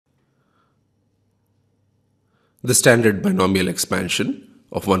The standard binomial expansion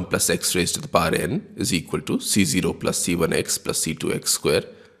of 1 plus x raised to the power n is equal to c0 plus c1x plus c2x square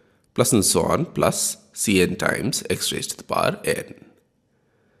plus and so on plus cn times x raised to the power n.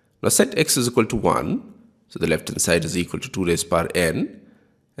 Now set x is equal to 1, so the left hand side is equal to 2 raised to the power n,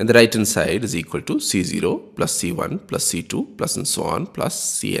 and the right hand side is equal to c0 plus c1 plus c2 plus and so on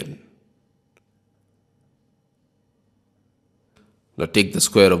plus cn. Now take the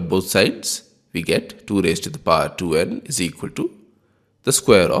square of both sides. We get 2 raised to the power 2n is equal to the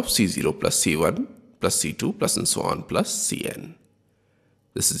square of c0 plus c1 plus c2 plus and so on plus cn.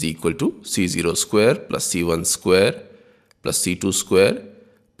 This is equal to c0 square plus c1 square plus c2 square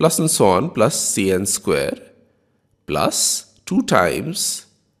plus and so on plus cn square plus 2 times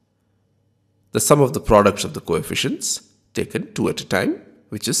the sum of the products of the coefficients taken 2 at a time,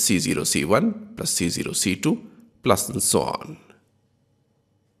 which is c0 c1 plus c0 c2 plus and so on.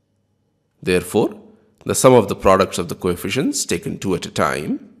 Therefore, the sum of the products of the coefficients taken 2 at a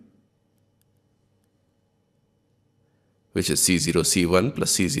time, which is c0 c1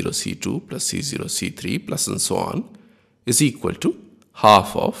 plus c0 c2 plus c0 c3 plus and so on, is equal to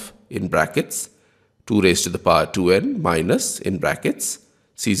half of, in brackets, 2 raised to the power 2n minus, in brackets,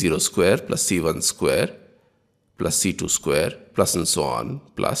 c0 square plus c1 square plus c2 square plus and so on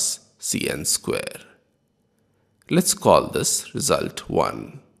plus cn square. Let's call this result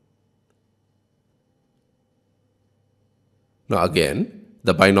 1. Now again,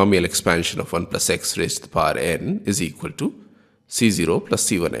 the binomial expansion of 1 plus x raised to the power n is equal to c0 plus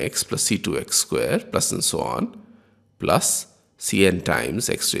c1x plus c2x square plus and so on plus cn times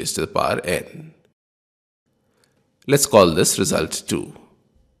x raised to the power n. Let's call this result 2.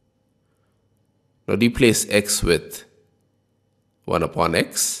 Now replace x with 1 upon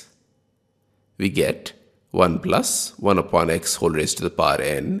x. We get 1 plus 1 upon x whole raised to the power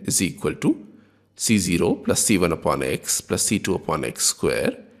n is equal to c0 plus c1 upon x plus c2 upon x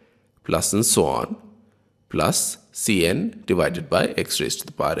square plus and so on plus cn divided by x raised to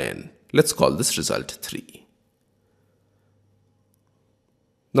the power n. Let's call this result 3.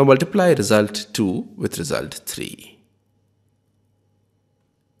 Now multiply result 2 with result 3.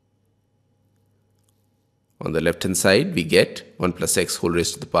 On the left hand side we get 1 plus x whole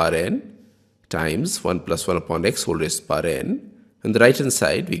raised to the power n times 1 plus 1 upon x whole raised to the power n. On the right hand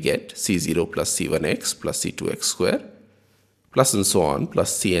side we get c0 plus c1x plus c2x square plus and so on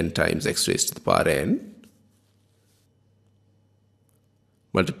plus cn times x raised to the power n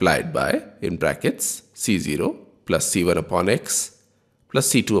multiplied by, in brackets, c0 plus c1 upon x plus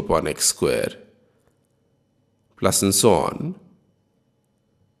c2 upon x square plus and so on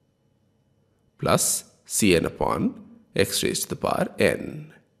plus cn upon x raised to the power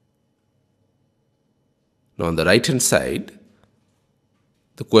n. Now on the right hand side,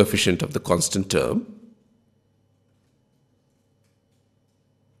 the coefficient of the constant term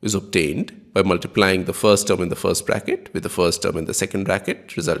is obtained by multiplying the first term in the first bracket with the first term in the second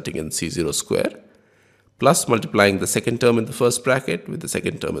bracket, resulting in c0 square, plus multiplying the second term in the first bracket with the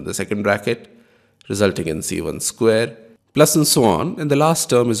second term in the second bracket, resulting in c1 square, plus and so on, and the last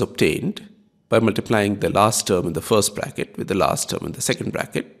term is obtained by multiplying the last term in the first bracket with the last term in the second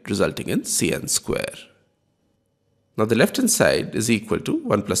bracket, resulting in cn square. Now the left hand side is equal to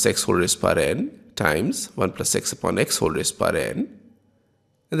 1 plus x whole raised to the power n times 1 plus x upon x whole raised to the power n,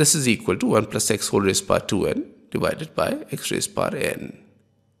 and this is equal to 1 plus x whole raised to the power 2n divided by x raised to the power n.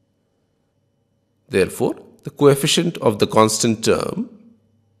 Therefore, the coefficient of the constant term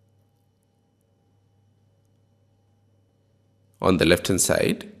on the left hand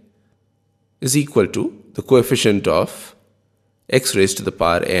side is equal to the coefficient of x raised to the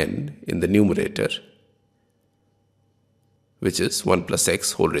power n in the numerator, which is 1 plus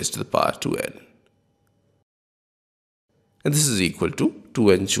x whole raised to the power 2n. And this is equal to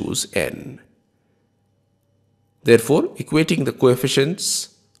 2n choose n. Therefore, equating the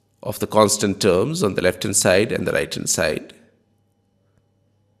coefficients of the constant terms on the left hand side and the right hand side,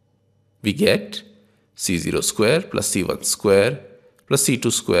 we get c0 square plus c1 square plus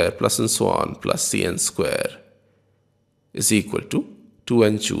c2 square plus and so on plus cn square is equal to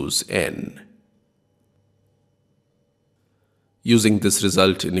 2n choose n. Using this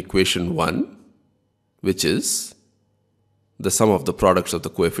result in equation 1, which is the sum of the products of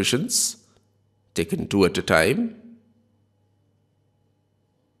the coefficients taken 2 at a time,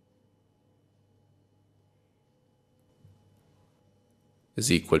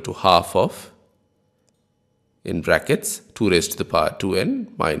 is equal to half of, in brackets, 2 raised to the power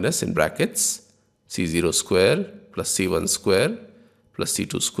 2n minus, in brackets, c0 square plus c1 square plus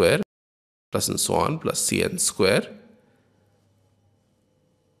c2 square plus and so on plus cn square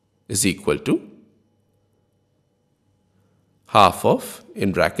is equal to half of,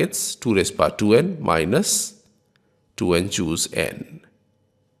 in brackets, 2 raised to the power 2n minus 2n choose n.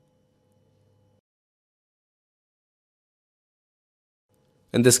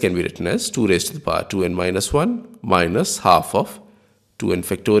 And this can be written as 2 raised to the power 2n minus 1 minus half of 2n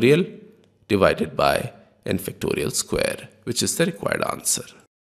factorial divided by n factorial square, which is the required answer.